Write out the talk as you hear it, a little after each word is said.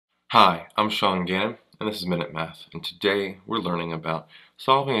Hi, I'm Sean Gannon, and this is Minute Math, and today we're learning about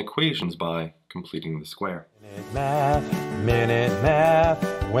solving equations by completing the square. Minute Math,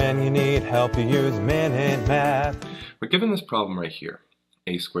 when you need help you use Minute Math. We're given this problem right here,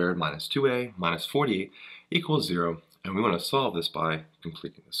 a squared minus 2a minus 48 equals 0, and we want to solve this by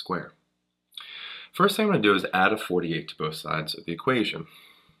completing the square. First thing I'm going to do is add a 48 to both sides of the equation.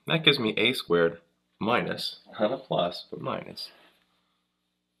 That gives me a squared minus, not a plus, but minus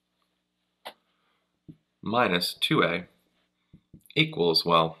 2a equals,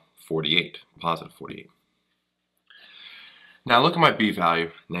 well, 48, positive 48. Now look at my b value,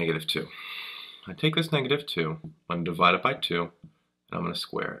 negative 2. I take this negative 2, I'm going to divide it by 2, and I'm going to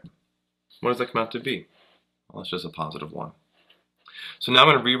square it. What does that come out to be? Well, it's just a positive 1. So now I'm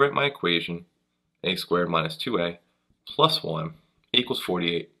going to rewrite my equation, a squared minus 2a plus 1 equals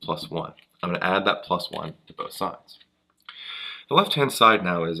 48 plus 1. I'm going to add that plus 1 to both sides. The left-hand side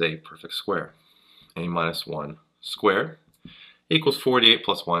now is a perfect square. A minus 1 squared equals 48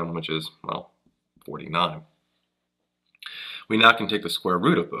 plus 1, which is, well, 49. We now can take the square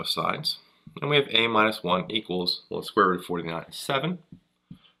root of both sides, and we have a minus 1 equals, well, the square root of 49 is 7,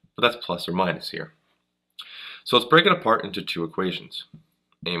 but that's plus or minus here. So let's break it apart into two equations.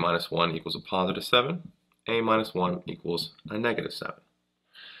 A minus 1 equals a positive 7, a minus 1 equals a negative 7.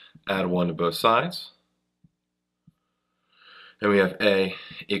 Add 1 to both sides, and we have a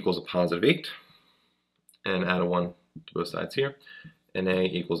equals a positive 8, and add a 1 to both sides here, and a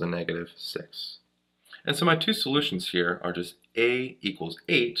equals a negative 6. And so my two solutions here are just a equals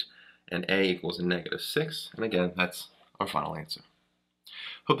 8 and a equals a negative 6, and again, that's our final answer.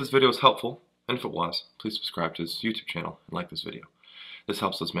 Hope this video was helpful, and if it was, please subscribe to this YouTube channel and like this video. This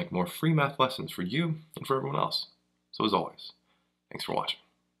helps us make more free math lessons for you and for everyone else. So as always, thanks for watching.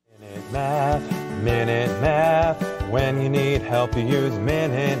 Minute Math, when you need help you use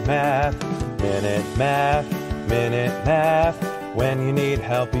Minute Math. Minute Math, when you need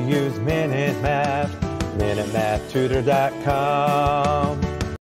help you use Minute Math. MinuteMathTutor.com